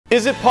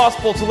Is it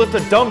possible to lift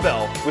a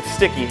dumbbell with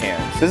sticky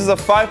hands? This is a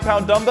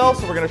 5-pound dumbbell,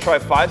 so we're gonna try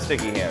 5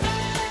 sticky hands.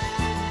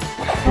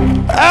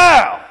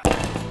 Ow!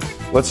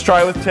 Let's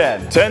try with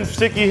 10. 10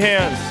 sticky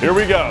hands, here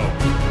we go.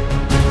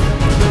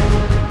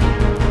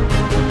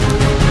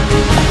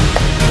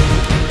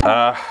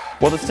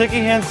 Well, the sticky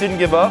hands didn't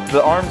give up.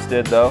 The arms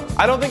did, though.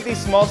 I don't think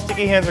these small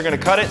sticky hands are gonna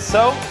cut it,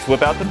 so let's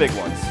whip out the big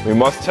ones. We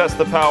must test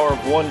the power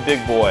of one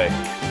big boy.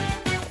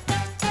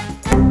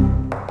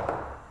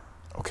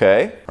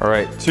 Okay, all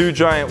right, 2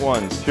 giant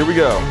ones. Here we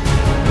go.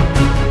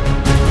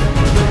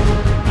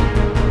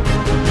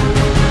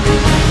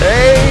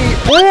 Hey,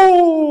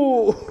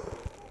 ooh!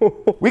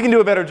 We can do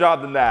a better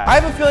job than that. I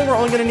have a feeling we're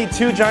only gonna need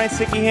 2 giant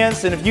sticky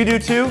hands, and if you do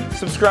too,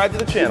 subscribe to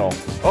the channel.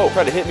 Oh,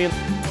 tried to hit me,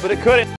 but it couldn't.